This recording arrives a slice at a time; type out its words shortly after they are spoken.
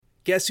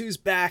Guess who's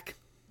back?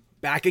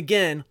 Back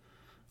again.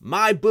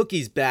 My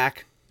bookie's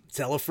back.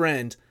 Tell a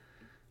friend.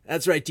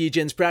 That's right,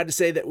 Degens. Proud to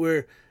say that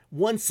we're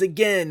once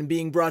again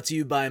being brought to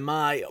you by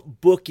my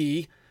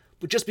bookie.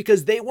 But just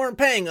because they weren't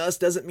paying us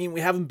doesn't mean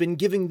we haven't been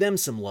giving them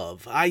some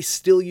love. I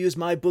still use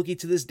my bookie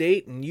to this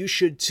date, and you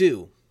should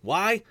too.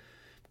 Why?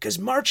 Because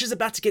March is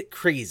about to get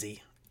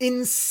crazy.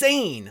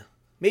 Insane.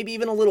 Maybe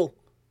even a little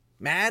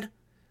mad.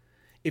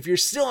 If you're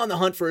still on the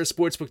hunt for a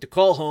sportsbook to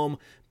call home,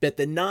 bet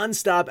the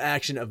non-stop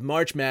action of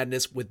March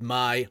Madness with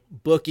my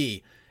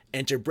bookie.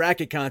 Enter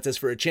bracket contests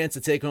for a chance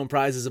to take home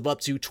prizes of up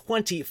to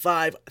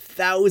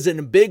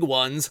 25,000 big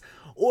ones,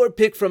 or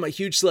pick from a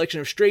huge selection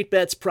of straight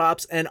bets,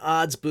 props, and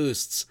odds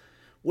boosts.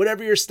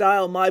 Whatever your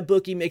style, my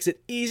bookie makes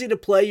it easy to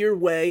play your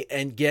way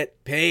and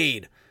get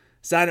paid.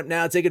 Sign up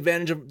now, take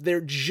advantage of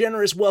their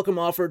generous welcome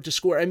offer to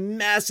score a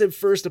massive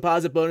first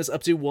deposit bonus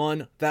up to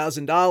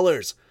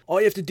 $1,000. All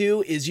you have to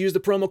do is use the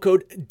promo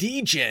code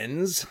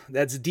DEGENS,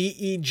 that's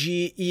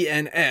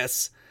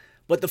DEGENS,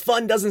 but the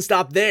fun doesn't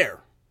stop there.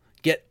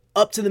 Get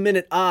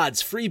up-to-the-minute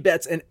odds, free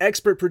bets, and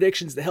expert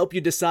predictions to help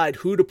you decide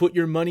who to put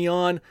your money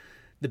on.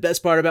 The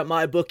best part about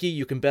MyBookie,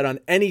 you can bet on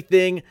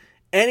anything,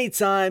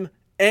 anytime,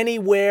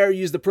 anywhere.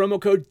 Use the promo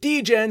code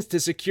DEGENS to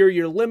secure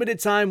your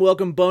limited time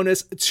welcome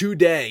bonus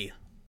today.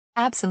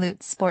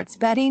 Absolute sports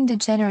betting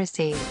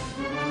degeneracy.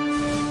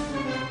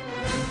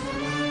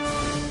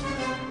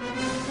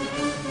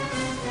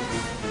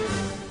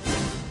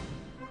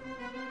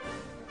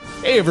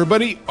 Hey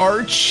everybody,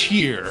 Arch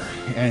here,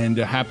 and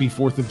a happy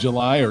 4th of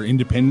July or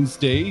Independence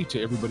Day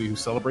to everybody who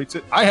celebrates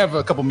it. I have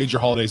a couple major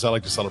holidays I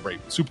like to celebrate.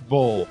 Super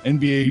Bowl,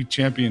 NBA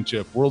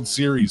Championship, World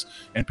Series,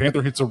 and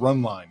Panther hits a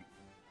run line.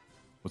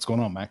 What's going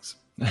on, Max?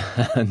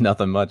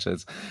 Nothing much.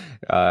 It's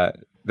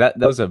that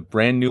was a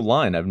brand new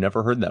line. I've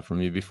never heard that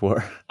from you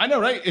before. I know,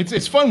 right?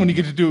 It's fun when you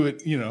get to do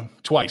it,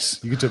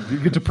 twice. You get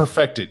to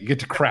perfect it. You get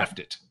to craft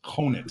it,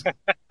 hone it.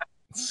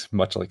 It's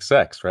much like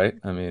sex, right?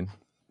 I mean,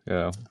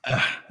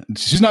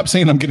 she's not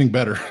saying I'm getting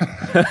better.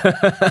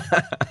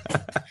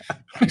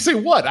 I say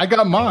what? I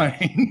got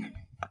mine.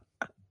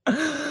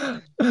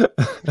 The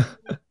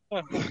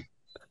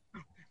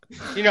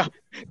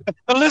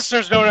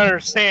listeners don't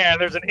understand.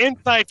 There's an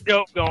inside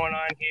joke going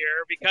on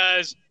here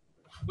because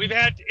we've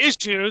had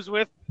issues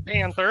with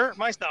Panther,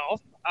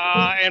 myself,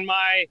 and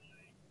my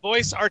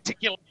voice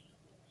articulation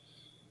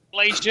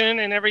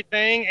and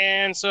everything,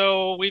 and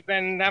so we've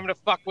been having to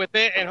fuck with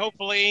it, and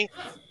hopefully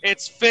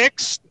it's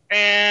fixed.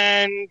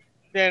 And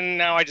then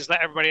now I just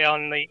let everybody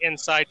on the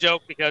inside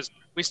joke because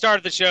we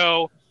started the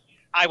show,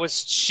 I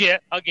was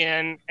shit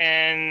again,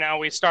 and now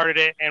we started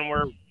it and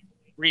we're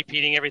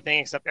repeating everything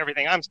except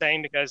everything I'm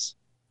saying because,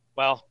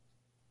 well,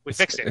 we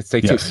fixed it. It's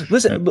take two.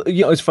 Listen,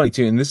 it's funny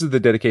too, and this is the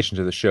dedication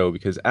to the show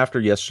because after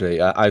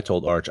yesterday, I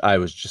told Arch I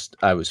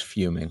was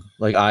fuming.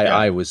 Like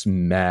I was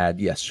mad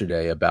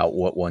yesterday about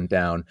what went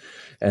down,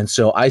 and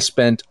so I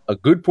spent a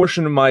good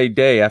portion of my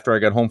day after I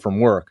got home from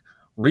work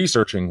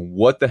researching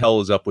what the hell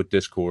is up with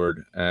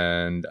Discord.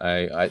 And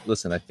I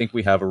listen. I think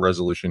we have a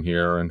resolution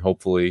here, and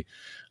hopefully,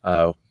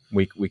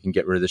 we can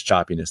get rid of this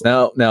choppiness.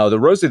 Now the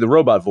Rosie the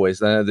robot voice,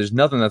 there's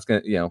nothing that's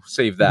going to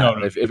save that.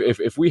 No.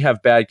 If we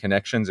have bad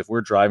connections, if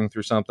we're driving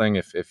through something,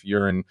 if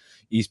you're in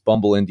East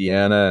Bumble,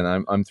 Indiana,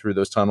 and I'm through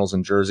those tunnels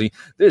in Jersey,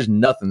 there's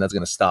nothing that's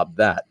going to stop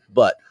that.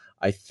 But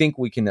I think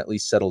we can at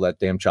least settle that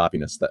damn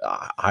choppiness. That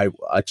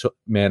I took,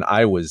 man,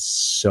 I was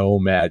so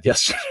mad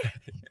yesterday.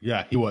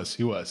 Yeah, he was,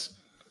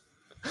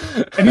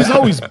 and he's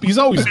always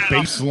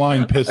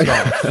baseline pissed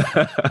off.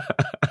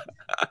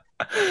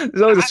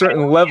 There's always a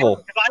certain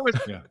level.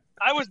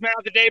 I was mad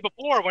the day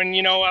before when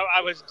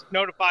I was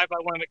notified by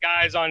one of the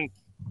guys on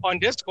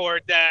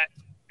Discord that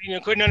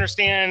couldn't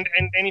understand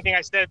anything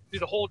I said through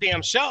the whole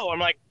damn show. I'm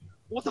like,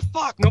 what the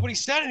fuck? Nobody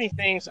said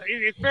anything. So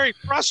it's very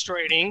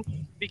frustrating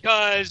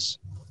because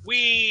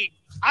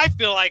I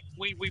feel like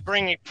we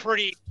bring a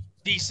pretty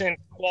decent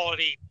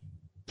quality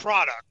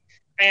product,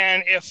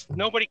 and if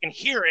nobody can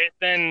hear it,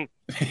 then.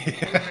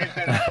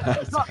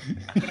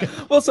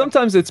 Well,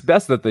 sometimes it's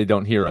best that they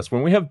don't hear us.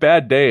 When we have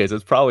bad days,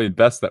 it's probably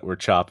best that we're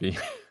choppy.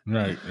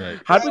 Right.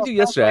 How did we do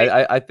yesterday?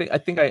 I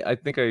think I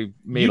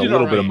made a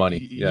little bit of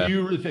money. Yeah.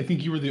 I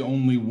think you were the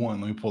only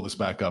one. Let me pull this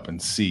back up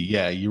and see.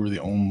 Yeah, you were the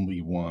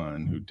only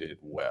one who did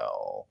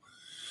well.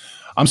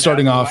 I'm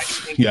starting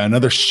off.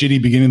 Another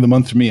shitty beginning of the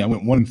month for me. I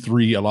went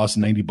 1-3. I lost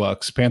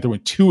 $90. Panther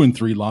went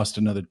 2-3, lost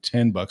another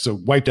 $10. So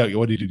wiped out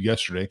what he did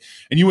yesterday.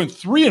 And you went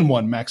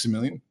 3-1,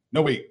 Maximilian.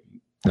 No, wait.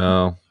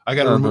 No, I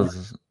got to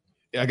remove.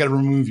 I got to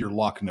remove your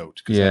lock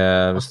note.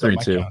 Yeah, it was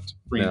 3-2.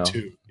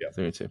 3-2. Yeah,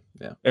 3-2.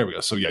 Yeah. There we go.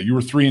 So you were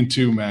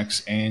 3-2,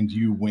 Max, and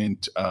you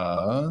went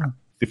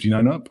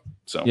 59 up.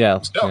 So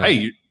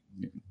hey,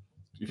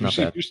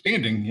 you're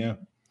standing. Yeah.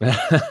 All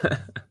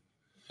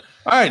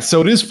right. So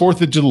it is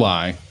 4th of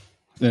July,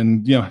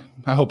 and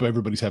I hope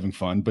everybody's having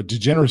fun. But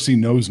degeneracy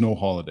knows no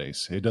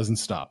holidays. It doesn't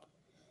stop.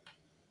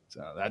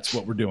 So that's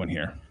what we're doing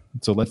here.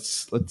 So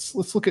let's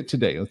look at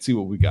today. Let's see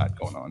what we got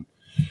going on.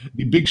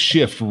 The big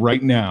shift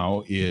right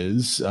now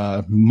is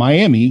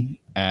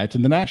Miami at the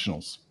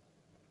Nationals.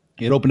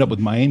 It opened up with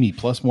Miami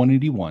plus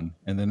 181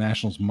 and the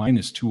Nationals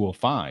minus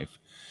 205.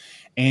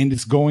 And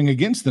it's going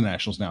against the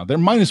Nationals now. They're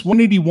minus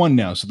 181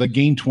 now, so they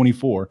gained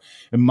 24.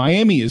 And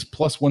Miami is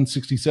plus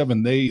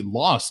 167. They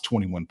lost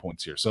 21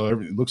 points here. So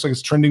it looks like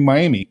it's trending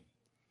Miami.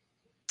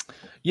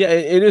 Yeah,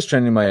 it is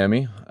trending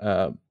Miami.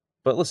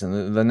 But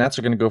listen, the Nats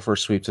are going to go for a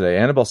sweep today.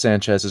 Anibal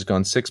Sanchez has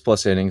gone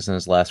 6+ innings in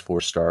his last 4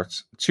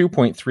 starts,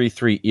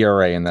 2.33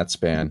 ERA in that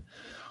span.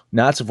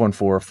 Nats have won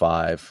 4 or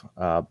 5.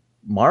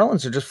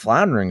 Marlins are just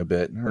floundering a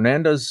bit.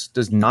 Hernandez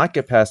does not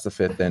get past the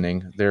 5th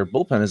inning. Their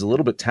bullpen is a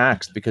little bit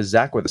taxed because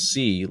Zach with a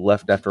C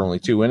left after only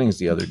 2 innings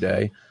the other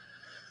day.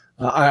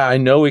 I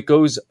know it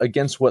goes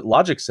against what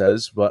logic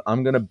says, but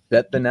I'm going to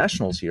bet the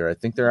Nationals here. I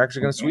think they're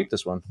actually going to sweep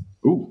this one.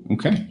 Ooh,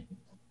 okay.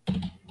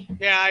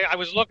 Yeah, I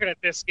was looking at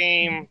this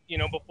game,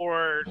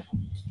 before,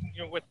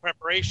 with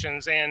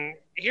preparations, and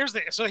here's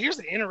the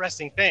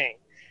interesting thing: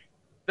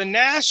 the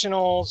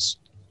Nationals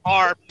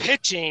are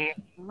pitching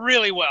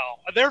really well.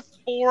 They've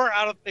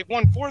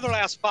won 4 of their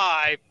last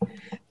 5,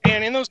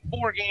 and in those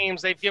 4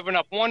 games, they've given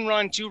up 1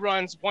 run, 2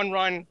 runs, 1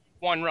 run,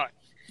 1 run.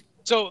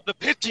 So the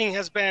pitching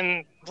has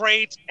been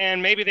great,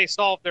 and maybe they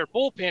solved their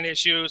bullpen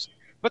issues,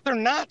 but they're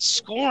not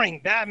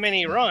scoring that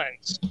many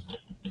runs.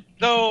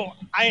 So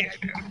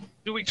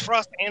do we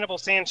trust Anibal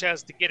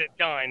Sanchez to get it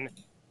done?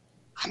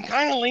 I'm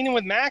kind of leaning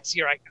with Max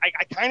here.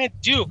 I kind of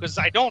do, because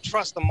I don't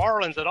trust the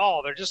Marlins at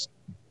all.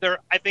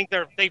 I think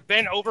they've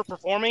been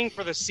overperforming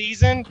for the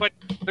season, but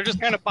they're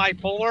just kind of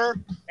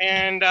bipolar.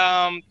 And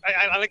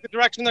I like the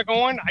direction they're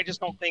going. I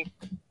just don't think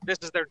this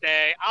is their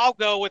day. I'll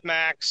go with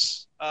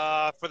Max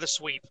for the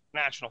sweep,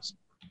 Nationals.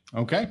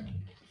 Okay.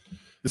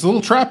 It's a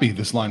little trappy,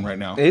 this line right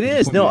now. It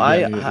is. No,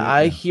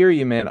 I hear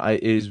you, man.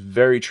 It is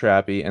very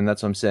trappy, and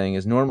that's what I'm saying.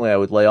 Is normally I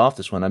would lay off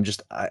this one. I'm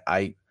just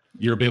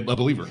You're a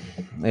believer.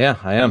 Yeah,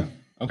 I am.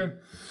 Okay.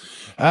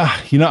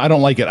 I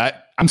don't like it.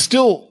 I'm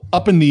still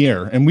up in the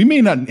air, and we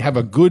may not have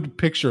a good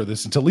picture of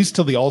this until at least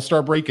till the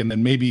All-Star break, and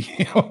then maybe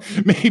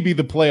maybe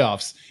the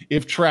playoffs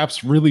if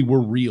traps really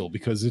were real,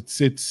 because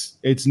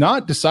it's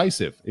not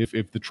decisive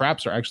if the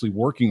traps are actually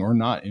working or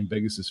not in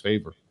Vegas's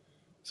favor.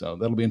 So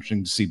that'll be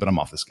interesting to see. But I'm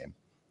off this game.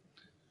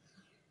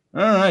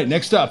 All right,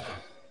 next up,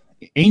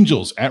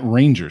 Angels at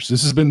Rangers.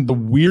 This has been the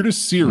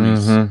weirdest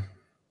series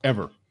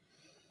ever.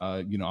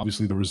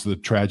 Obviously there was the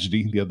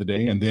tragedy the other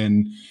day, and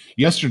then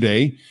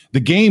yesterday the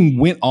game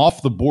went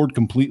off the board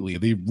completely.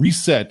 They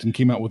reset and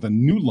came out with a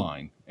new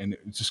line, and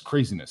it's just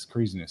craziness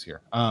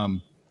here.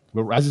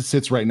 But as it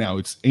sits right now,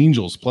 it's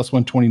Angels plus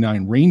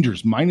 129,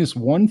 Rangers minus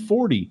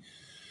 140,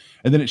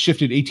 and then it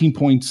shifted 18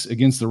 points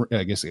against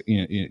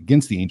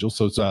the Angels.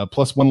 So it's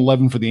plus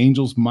 111 for the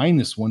Angels,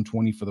 minus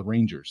 120 for the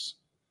Rangers.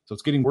 So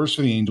it's getting worse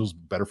for the Angels,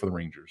 better for the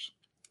Rangers.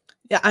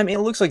 Yeah, I mean,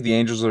 it looks like the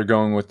Angels are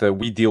going with the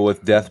we deal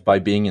with death by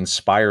being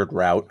inspired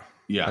route,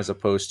 as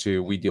opposed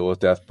to we deal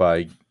with death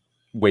by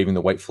waving the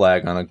white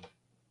flag on a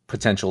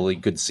potentially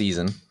good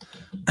season.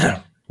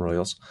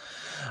 Royals.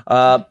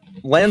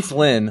 Lance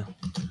Lynn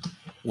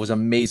was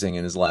amazing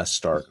in his last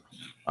start.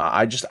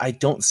 I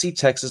don't see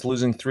Texas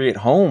losing 3 at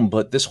home,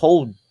 but this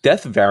whole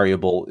death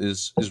variable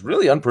is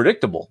really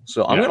unpredictable.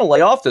 So I'm going to lay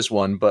off this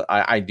one, but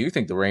I do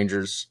think the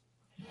Rangers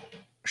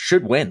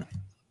should win.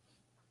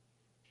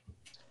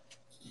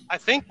 I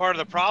think part of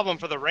the problem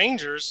for the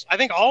Rangers, I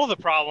think all of the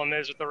problem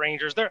is with the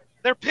Rangers,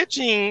 their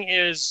pitching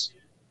is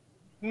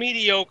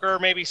mediocre,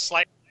 maybe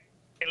slightly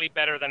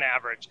better than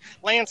average.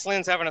 Lance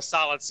Lynn's having a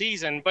solid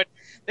season, but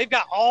they've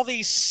got all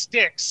these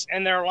sticks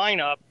in their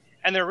lineup,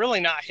 and they're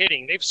really not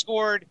hitting. They've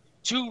scored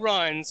 2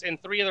 runs in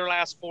 3 of their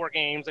last 4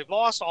 games. They've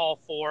lost all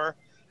 4.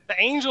 The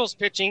Angels'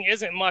 pitching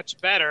isn't much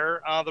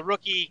better. The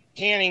rookie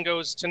Canning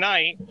goes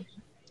tonight,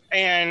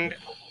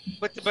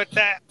 but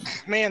that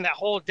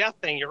whole death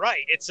thing, you're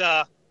right. It's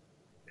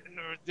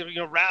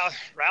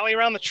rally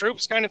around the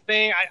troops kind of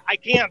thing. I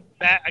can't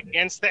bet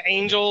against the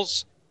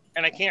Angels,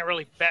 and I can't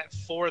really bet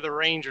for the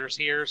Rangers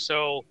here.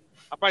 So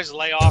I'll probably just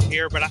lay off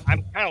here, but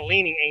I'm kind of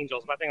leaning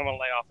Angels, but I think I'm going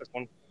to lay off this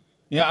one.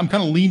 Yeah, I'm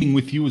kind of leaning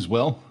with you as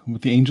well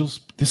with the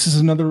Angels. This is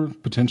another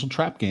potential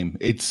trap game.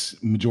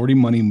 It's majority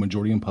money,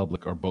 majority in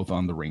public are both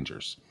on the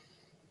Rangers.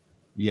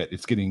 Yet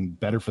it's getting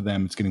better for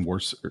them. It's getting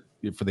worse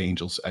for the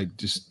Angels.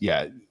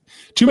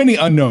 Too many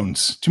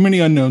unknowns, too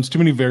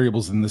many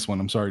variables in this one.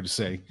 I'm sorry to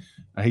say.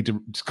 I hate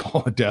to just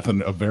call a death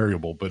a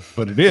variable, but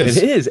it is.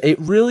 It is. It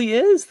really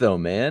is, though,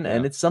 man. Yeah.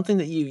 And it's something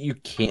that you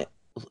can't.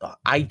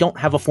 I don't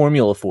have a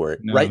formula for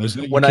it, right?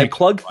 When I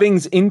plug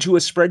things into a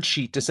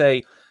spreadsheet to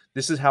say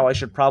this is how I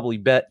should probably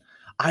bet,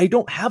 I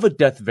don't have a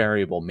death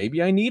variable.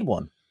 Maybe I need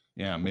one.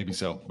 Yeah, maybe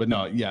so. But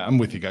no, yeah, I'm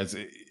with you guys.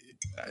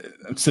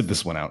 Sit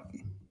this one out.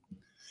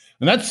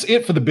 And that's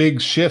it for the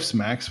big shifts,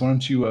 Max. Why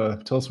don't you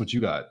tell us what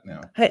you got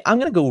now? Hey, I'm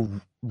going to go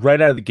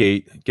right out of the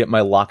gate, get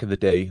my lock of the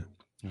day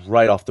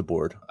right off the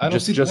board. I don't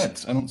see the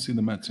Mets. I don't see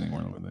the Mets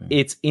anymore.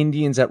 It's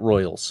Indians at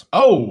Royals.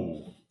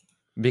 Oh!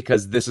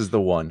 Because this is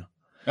the one.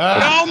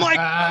 Oh, my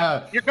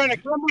God. You're going to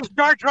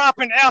start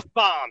dropping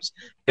F-bombs.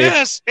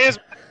 This is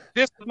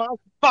my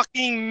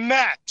fucking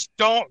Mets.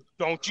 Don't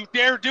you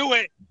dare do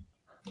it.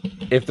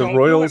 If the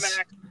Royals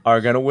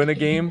are going to win a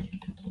game,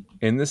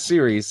 in this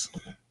series.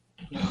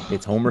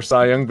 It's Homer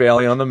Cy Young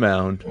Bailey on the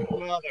mound.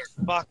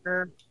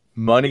 Motherfucker.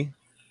 Money,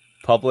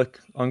 public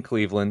on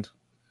Cleveland.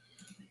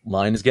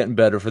 Line is getting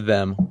better for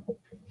them.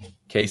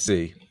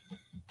 KC,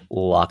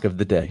 lock of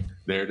the day.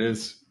 There it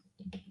is.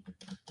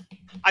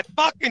 I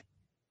fucking.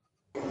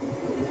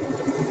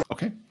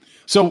 Okay.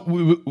 So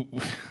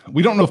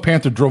we don't know if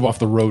Panther drove off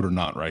the road or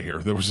not right here.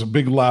 There was a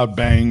big loud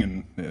bang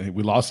and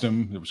we lost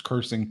him. There was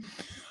cursing.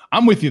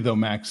 I'm with you though,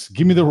 Max.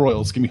 Give me the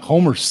Royals. Give me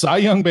Homer Cy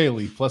Young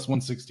Bailey plus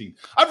 116.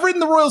 I've ridden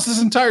the Royals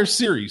this entire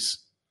series.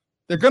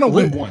 They're going to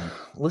win one.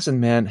 Listen,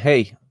 man.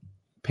 Hey,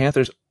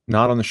 Panther's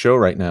not on the show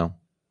right now.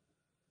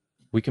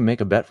 We can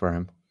make a bet for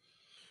him.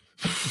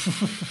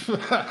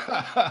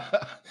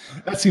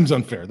 That seems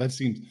unfair. That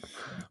seems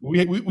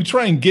we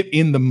try and get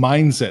in the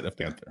mindset of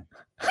Panther.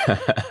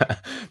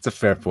 It's a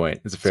fair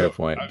point.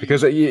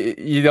 Because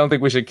you don't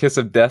think we should kiss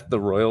of death the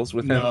Royals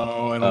with him?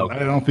 No, I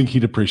don't think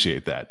he'd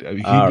appreciate that.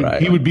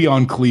 He would be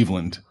on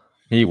Cleveland.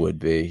 He would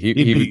be.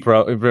 He would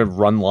probably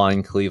run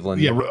line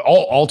Cleveland. Yeah,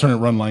 alternate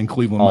run line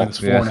Cleveland minus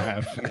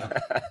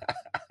 4.5.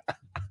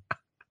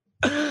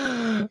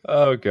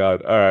 Oh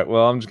God! All right.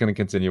 Well, I'm just going to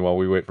continue while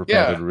we wait for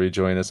Panther to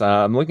rejoin us.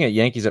 I'm looking at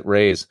Yankees at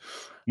Rays.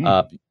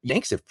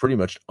 Yankees have pretty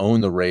much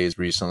owned the Rays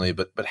recently,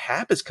 but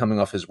Happ is coming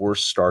off his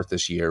worst start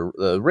this year.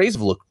 The Rays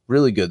have looked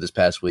really good this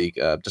past week,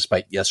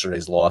 despite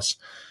yesterday's loss.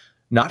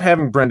 Not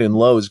having Brendan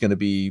Lowe is going to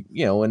be,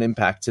 an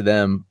impact to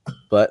them.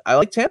 But I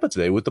like Tampa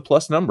today with the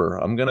plus number.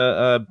 I'm going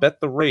to bet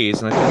the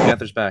Rays, and I think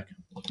Panthers back.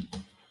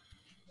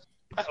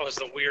 That was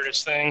the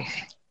weirdest thing.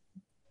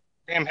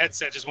 Damn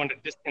headset just wanted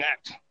to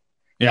disconnect.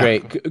 Yeah.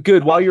 Great.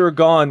 Good. While you were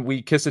gone,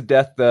 we kiss of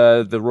death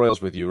the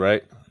Royals with you,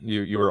 right?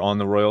 You were on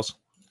the Royals?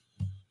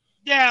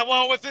 Yeah,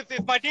 well,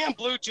 if my damn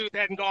Bluetooth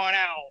hadn't gone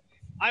out,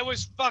 I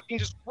was fucking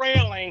just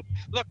railing.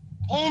 Look,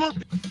 Homer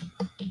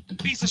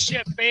piece of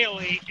shit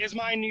Bailey is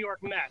my New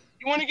York Mets.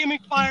 You want to get me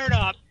fired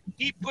up?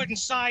 Keep putting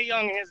Cy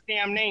Young in his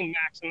damn name,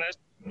 Maximus.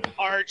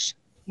 Arch.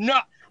 No,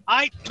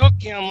 I took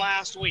him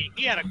last week.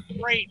 He had a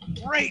great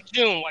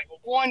June, like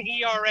 1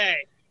 ERA,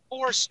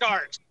 4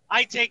 starts.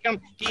 I take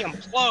him, he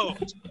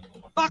implodes.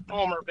 Fuck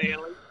Homer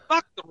Bailey.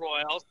 Fuck the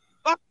Royals.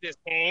 Fuck this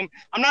game.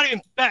 I'm not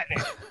even betting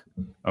it.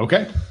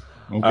 Okay.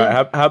 All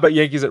right, how about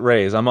Yankees at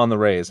Rays? I'm on the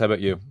Rays. How about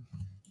you?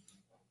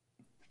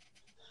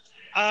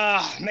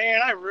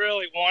 Man, I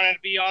really wanted to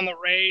be on the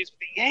Rays, but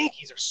the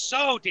Yankees are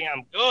so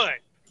damn good.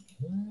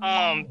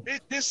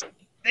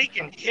 They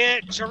can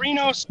hit.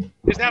 Chirinos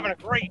is having a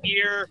great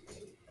year.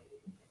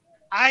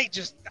 How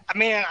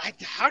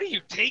do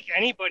you take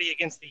anybody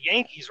against the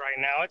Yankees right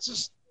now?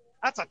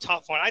 That's a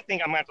tough one. I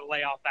think I'm going to have to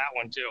lay off that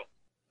one too.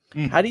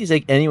 How do you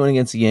take anyone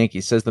against the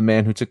Yankees? Says the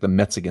man who took the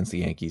Mets against the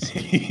Yankees.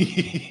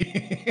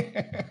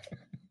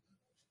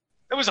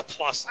 It was a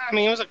plus. I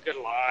mean, it was a good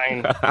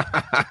line.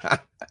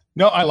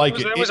 No, I like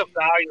it. It was a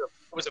value.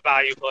 It was a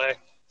value play.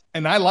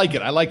 And I like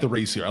it. I like the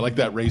Rays here. I like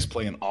that Rays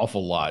play an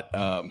awful lot.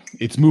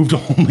 It's moved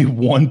to only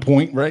 1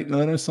 point, right?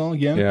 That I saw.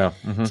 Yeah.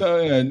 Mm-hmm.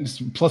 So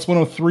plus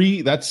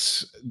 103.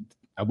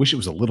 I wish it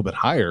was a little bit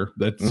higher.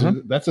 That's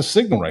a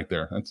signal right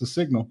there. That's a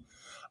signal.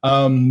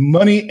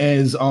 Money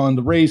is on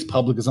the Rays.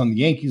 Public is on the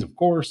Yankees, of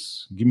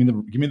course. Give me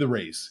the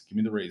Rays. Give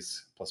me the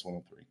Rays plus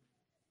 103.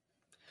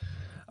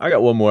 I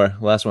got one more.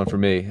 Last one for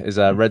me is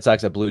Red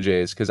Sox at Blue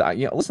Jays. Because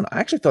I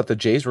actually thought the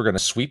Jays were going to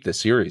sweep the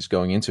series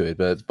going into it,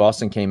 but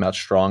Boston came out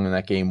strong in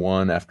that game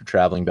 1 after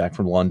traveling back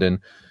from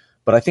London.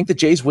 But I think the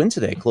Jays win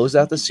today, close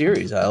out the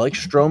series. I like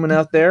Stroman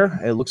out there.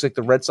 It looks like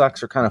the Red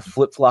Sox are kind of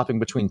flip-flopping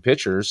between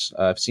pitchers.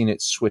 I've seen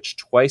it switch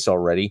twice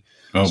already.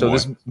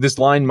 This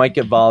line might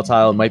get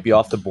volatile. It might be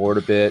off the board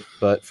a bit.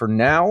 But for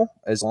now,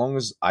 as long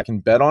as I can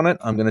bet on it,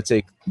 I'm going to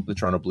take the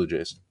Toronto Blue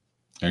Jays.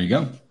 There you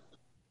go.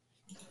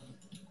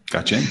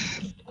 Gotcha.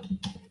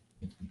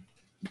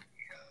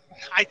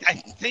 I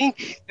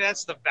think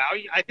that's the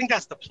value. I think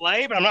that's the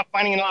play, but I'm not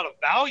finding a lot of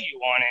value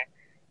on it.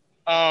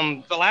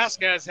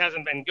 Velasquez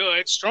hasn't been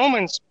good.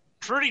 Stroman's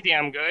pretty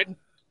damn good.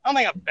 I don't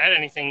think I've bet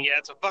anything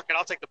yet, so fuck it.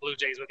 I'll take the Blue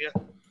Jays with you.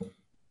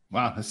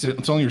 Wow,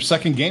 it's only your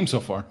second game so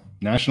far.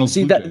 Nationals.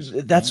 See,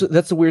 that's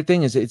the weird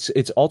thing is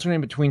it's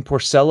alternating between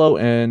Porcello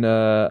and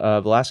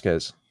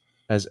Velasquez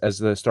as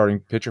the starting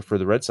pitcher for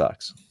the Red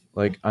Sox.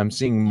 Like, I'm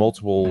seeing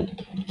multiple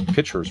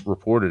pitchers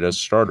reported as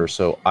starters,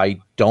 so I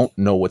don't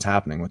know what's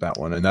happening with that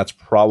one. And that's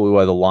probably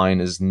why the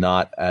line is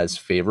not as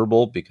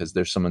favorable, because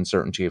there's some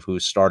uncertainty of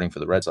who's starting for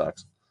the Red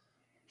Sox.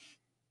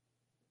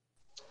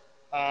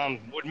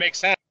 Would make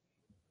sense.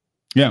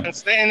 Yeah.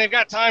 And they've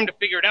got time to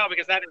figure it out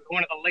because that is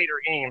one of the later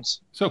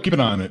games. So keep an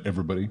eye on it,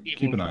 everybody.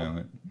 Keep an eye on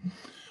it.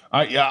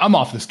 I'm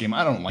off this game.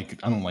 I don't like it.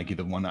 I don't like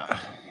either one.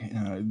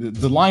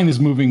 The line is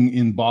moving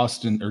in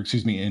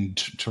in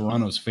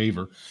Toronto's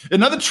favor.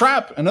 Another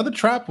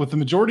trap with the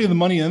majority of the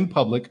money in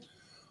public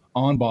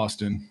on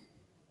Boston,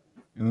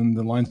 and then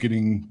the line's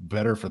getting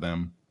better for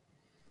them.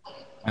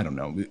 I don't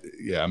know.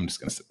 Yeah, I'm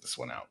just gonna sit this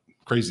one out.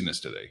 Craziness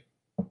today.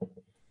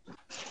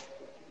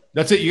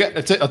 That's it.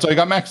 That's it. That's all you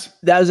got, Max.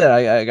 That was it.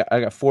 I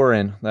got 4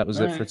 in. That was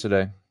it for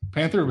today.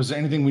 Panther, was there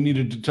anything we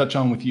needed to touch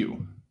on with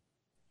you?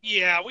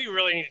 Yeah, we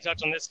really need to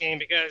touch on this game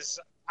because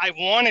I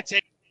want to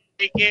take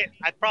it.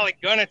 I'm probably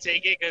gonna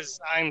take it because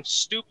I'm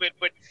stupid.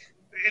 But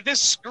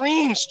this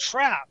screams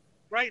trap,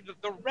 right?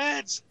 The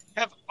Reds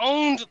have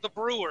owned the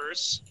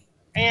Brewers,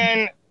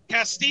 and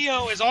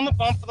Castillo is on the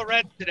bump for the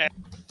Reds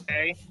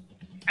today,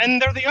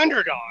 and they're the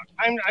underdog.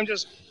 I'm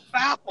just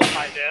baffled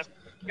by this.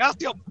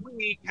 Yasiel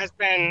Puig has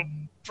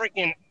been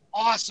freaking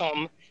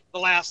awesome the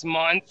last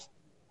month.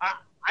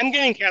 I'm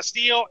getting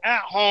Castillo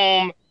at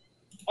home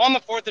on the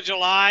 4th of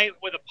July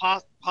with a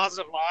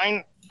positive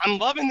line. I'm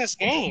loving this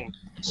game.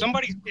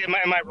 Somebody, am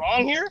I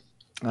wrong here?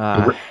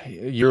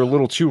 You're a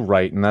little too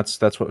right, and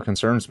that's what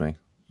concerns me.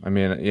 I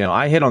mean,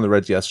 I hit on the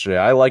Reds yesterday.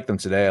 I like them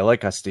today. I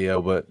like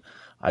Castillo, but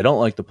I don't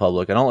like the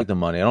public. I don't like the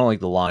money. I don't like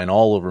the line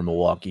all over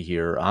Milwaukee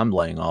here. I'm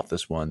laying off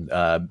this one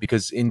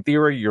because, in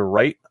theory, you're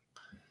right,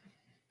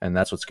 and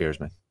that's what scares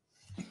me.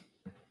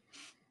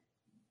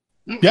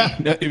 Yeah,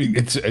 I mean,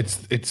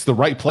 it's the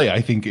right play.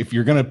 I think if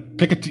you're gonna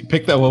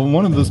pick that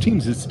one of those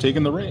teams, it's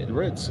taking the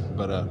Reds.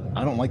 But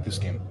I don't like this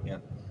game. Yeah,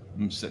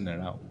 I'm sitting it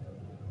out.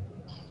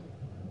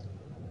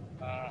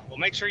 Well,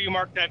 make sure you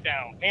mark that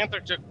down. Panther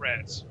took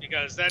Reds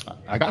because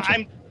I got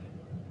you.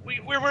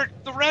 We're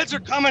the Reds are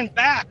coming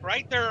back,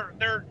 right?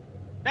 They're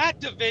that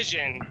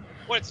division.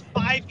 What's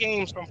 5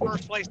 games from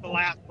first place to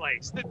last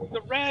place?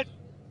 The Reds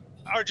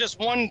are just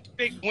one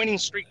big winning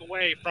streak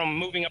away from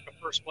moving up to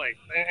first place,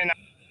 and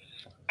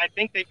I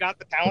think they've got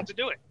the talent to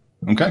do it.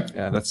 Okay.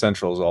 Yeah, that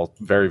Central is all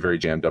very, very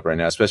jammed up right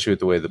now, especially with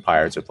the way the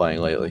Pirates are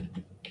playing lately.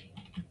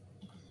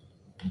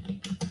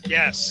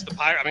 Yes, the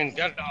Pirates. I mean,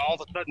 all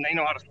of a sudden they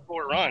know how to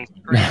score runs.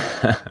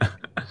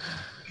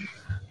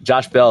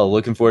 Josh Bell,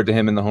 looking forward to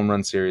him in the home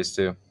run series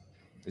too.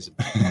 He's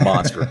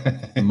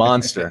a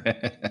monster.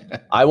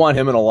 I want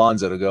him and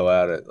Alonso to go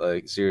at it.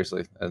 Like,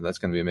 seriously, that's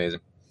going to be amazing.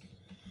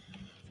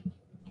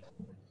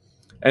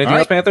 Anything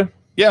else, Panther?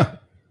 Yeah.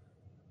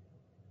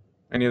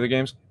 Any other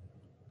games?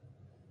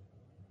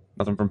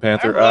 Nothing from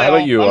Panther. Really how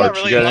about you, Arch?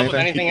 Really you got with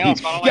anything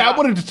else? I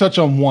wanted to touch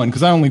on one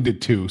because I only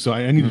did 2, so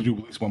I need to do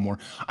at least one more.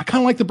 I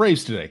kind of like the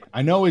Braves today.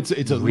 I know it's a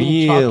little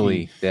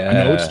chalky. Yeah.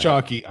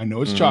 I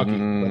know it's chalky.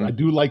 But I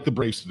do like the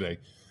Braves today.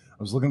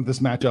 I was looking at this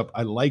matchup.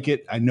 I like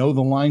it. I know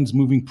the line's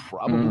moving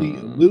probably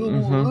a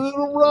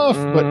little rough,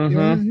 but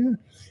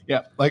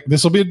yeah, like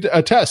this will be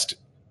a test.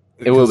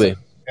 It will be.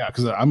 Yeah,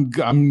 because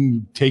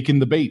I'm taking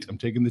the bait. I'm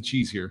taking the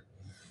cheese here.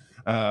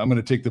 I'm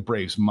going to take the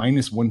Braves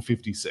minus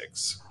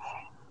 156.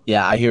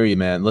 Yeah, I hear you,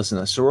 man.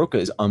 Listen, Soroka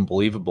is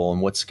unbelievable,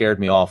 and what scared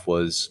me off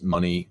was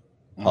money,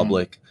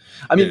 public.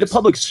 I mean, the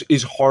public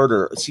is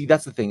harder. See,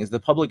 that's the thing, is the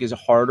public is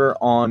harder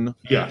on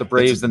the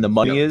Braves than the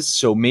money is.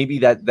 So maybe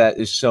that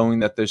is showing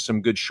that there's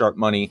some good sharp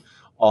money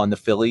on the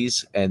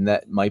Phillies, and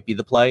that might be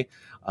the play.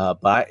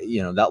 But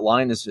that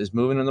line is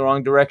moving in the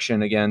wrong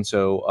direction again.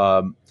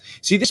 So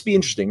see, this be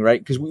interesting, right?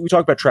 Because we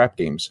talk about trap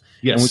games,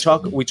 and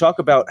we talk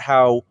about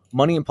how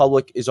money in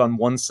public is on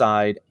one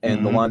side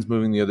and the line's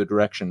moving the other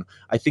direction.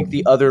 I think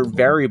the other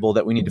variable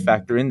that we need to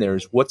factor in there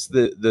is what's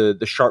the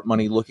sharp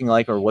money looking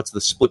like, or what's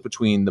the split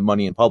between the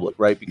money and public,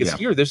 right? Because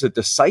here there's a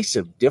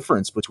decisive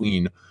difference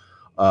between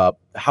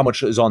how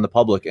much is on the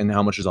public and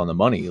how much is on the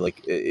money.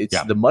 Like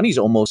the money's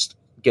almost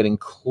getting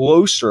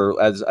closer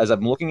as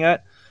I'm looking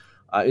at.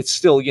 It's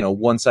still,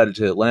 one-sided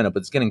to Atlanta,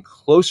 but it's getting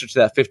closer to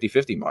that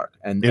 50-50 mark.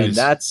 And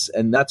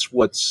that's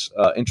what's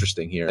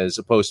interesting here, as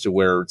opposed to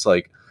where it's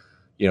like,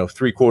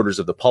 3/4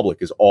 of the public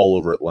is all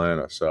over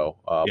Atlanta. So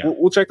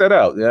we'll check that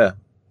out. Yeah.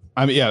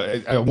 I mean,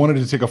 I wanted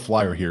to take a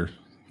flyer here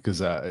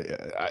because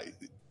I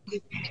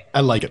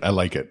like it. I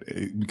like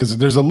it because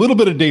there's a little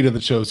bit of data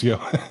that shows,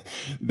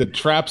 the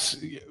traps,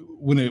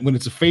 when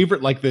it's a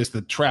favorite like this,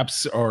 the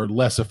traps are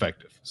less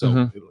effective.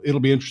 So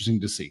it'll be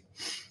interesting to see.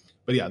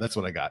 But yeah, that's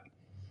what I got.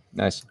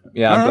 Nice.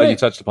 Yeah, I'm glad you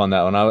touched upon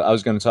that one. I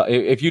was going to talk.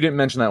 If you didn't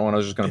mention that one, I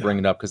was just going to bring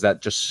it up because that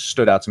just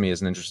stood out to me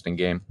as an interesting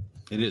game.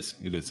 It is,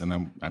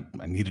 and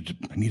I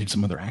needed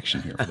some other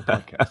action here for the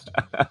podcast.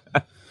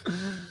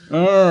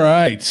 All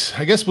right,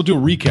 I guess we'll do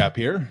a recap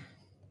here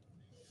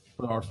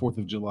for our 4th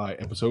of July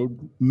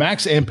episode.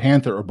 Max and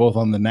Panther are both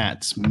on the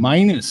Nats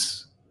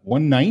minus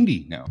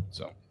 190 now.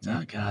 So,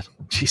 oh God,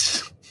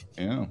 Jesus.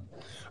 Yeah.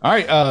 All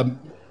right,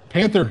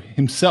 Panther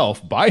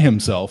himself, by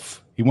himself.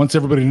 He wants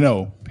everybody to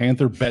know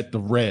Panther bet the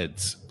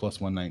Reds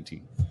plus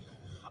 119.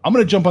 I'm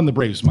going to jump on the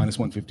Braves minus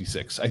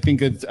 156. I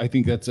think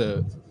that's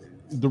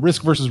the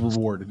risk versus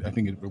reward. I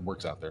think it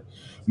works out there.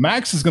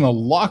 Max is going to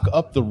lock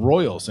up the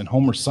Royals and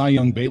Homer Cy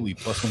Young Bailey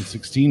plus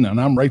 116, and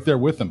I'm right there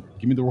with him.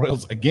 Give me the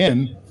Royals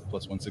again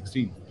plus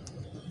 116.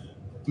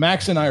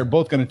 Max and I are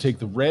both going to take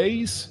the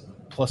Rays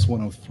plus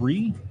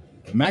 103.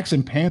 Max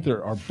and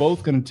Panther are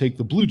both going to take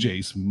the Blue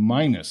Jays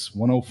minus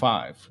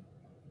 105.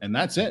 And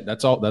that's it.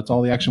 That's all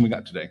the action we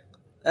got today.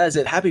 That's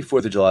it. Happy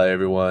 4th of July,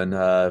 everyone.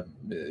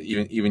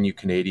 Even you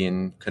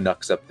Canadian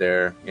Canucks up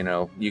there,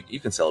 you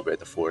can celebrate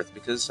the 4th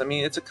because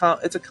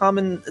it's a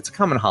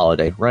common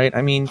holiday, right?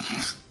 I mean,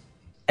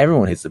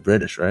 everyone hates the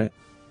British, right?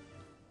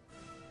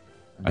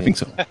 I think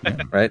so.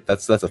 Yeah. Right?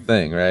 That's a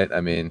thing, right?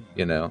 I mean,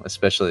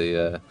 especially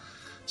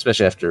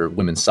after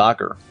women's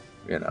soccer,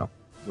 we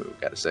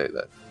got to say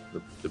that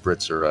the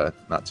Brits are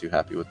not too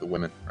happy with the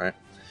women, right?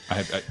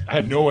 I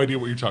had no idea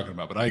what you're talking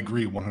about, but I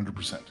agree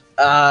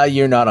 100%.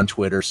 You're not on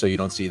Twitter, so you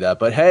don't see that.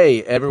 But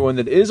hey, everyone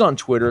that is on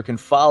Twitter can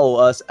follow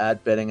us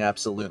at Betting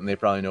Absolute, and they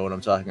probably know what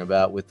I'm talking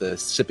about with the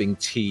sipping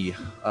tea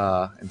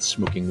and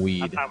smoking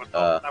weed.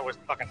 That was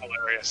fucking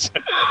hilarious.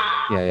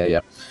 Yeah.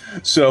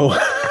 So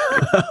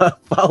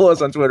follow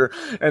us on Twitter,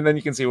 and then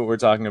you can see what we're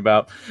talking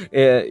about.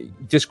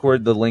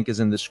 Discord, the link is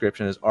in the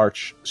description, as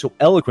Arch so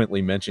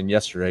eloquently mentioned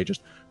yesterday.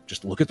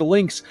 Just look at the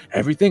links.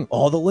 Everything,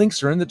 all the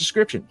links are in the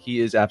description.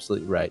 He is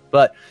absolutely right.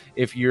 But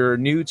if you're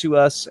new to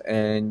us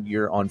and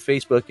you're on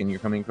Facebook and you're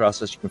coming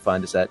across us, you can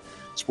find us at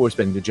Sports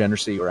Betting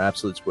Degeneracy or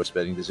Absolute Sports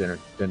Betting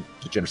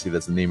Degeneracy.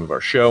 That's the name of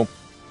our show.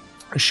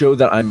 A show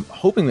that I'm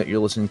hoping that you're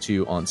listening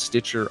to on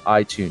Stitcher,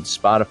 iTunes,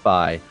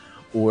 Spotify,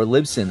 or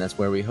Libsyn. That's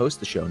where we host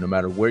the show. No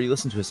matter where you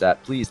listen to us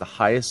at, please, the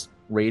highest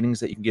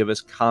ratings that you can give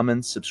us,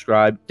 comments,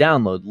 subscribe,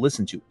 download,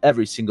 listen to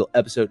every single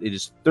episode. It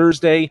is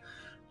Thursday,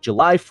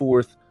 July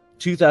 4th,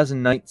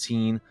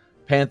 2019.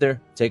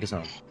 Panther, take us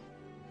home.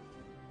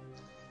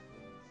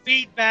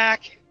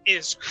 Feedback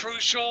is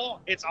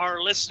crucial. It's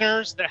our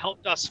listeners that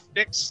helped us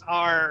fix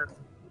our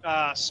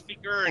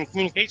speaker and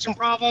communication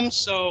problems.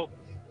 So,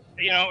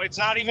 it's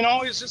not even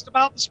always just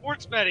about the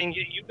sports betting.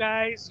 You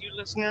guys, you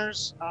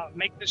listeners,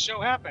 make this show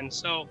happen.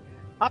 So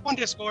hop on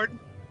Discord,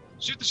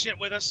 shoot the shit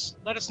with us.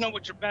 Let us know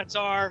what your bets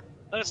are.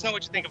 Let us know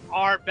what you think of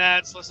our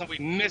bets. Let us know if we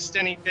missed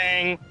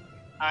anything.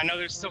 I know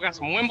there's still got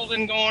some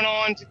Wimbledon going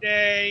on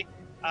today.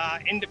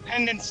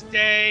 Independence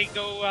Day.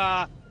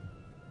 Go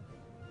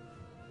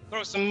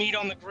throw some meat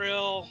on the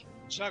grill,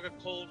 chug a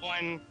cold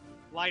one,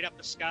 light up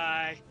the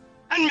sky,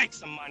 and make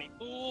some money,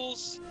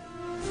 fools.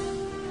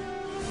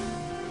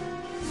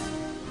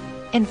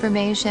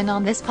 Information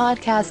on this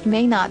podcast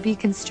may not be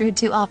construed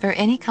to offer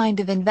any kind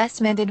of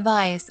investment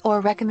advice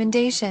or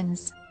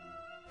recommendations.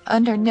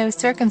 Under no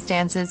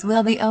circumstances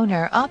will the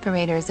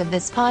owner-operators of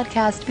this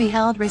podcast be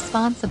held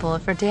responsible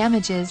for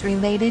damages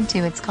related to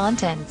its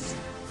contents.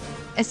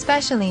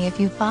 Especially if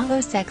you follow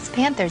Sex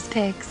Panthers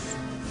picks.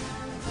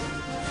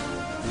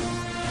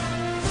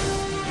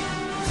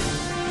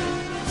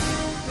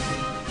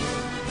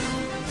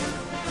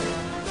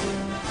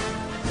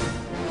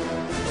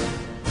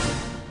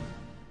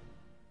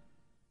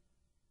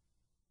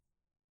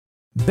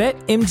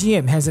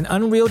 BetMGM has an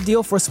unreal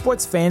deal for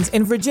sports fans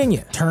in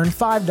Virginia. Turn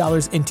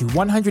 $5 into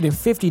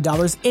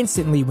 $150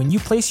 instantly when you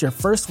place your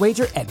first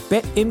wager at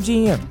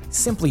BetMGM.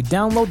 Simply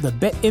download the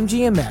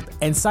BetMGM app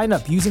and sign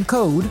up using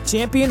code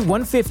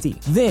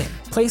Champion150. Then,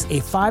 place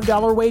a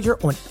 $5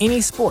 wager on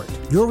any sport.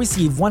 You'll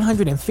receive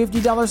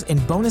 $150 in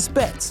bonus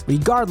bets,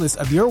 regardless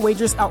of your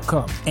wager's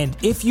outcome. And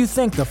if you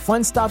think the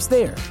fun stops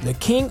there, the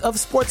king of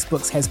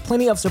sportsbooks has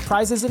plenty of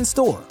surprises in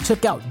store.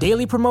 Check out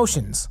daily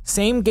promotions,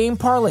 same-game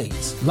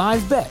parlays,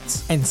 live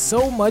bets, and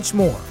so much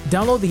more.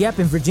 Download the app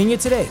in Virginia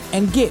today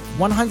and get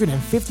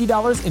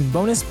 $150 in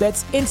bonus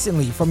bets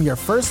instantly from your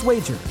first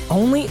wager.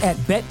 Only at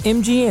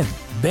BetMGM.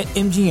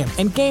 BetMGM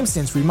and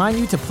GameSense remind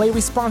you to play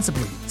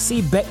responsibly.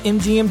 See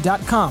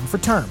BetMGM.com for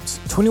terms.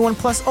 21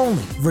 plus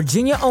only.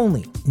 Virginia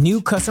only.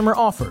 New customer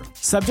offer.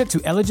 Subject to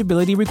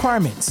eligibility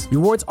requirements.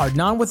 Rewards are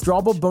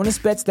non-withdrawable bonus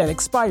bets that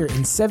expire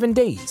in 7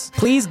 days.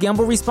 Please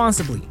gamble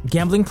responsibly.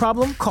 Gambling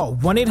problem? Call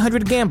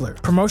 1-800-GAMBLER.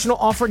 Promotional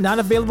offer not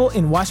available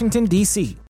in Washington, D.C.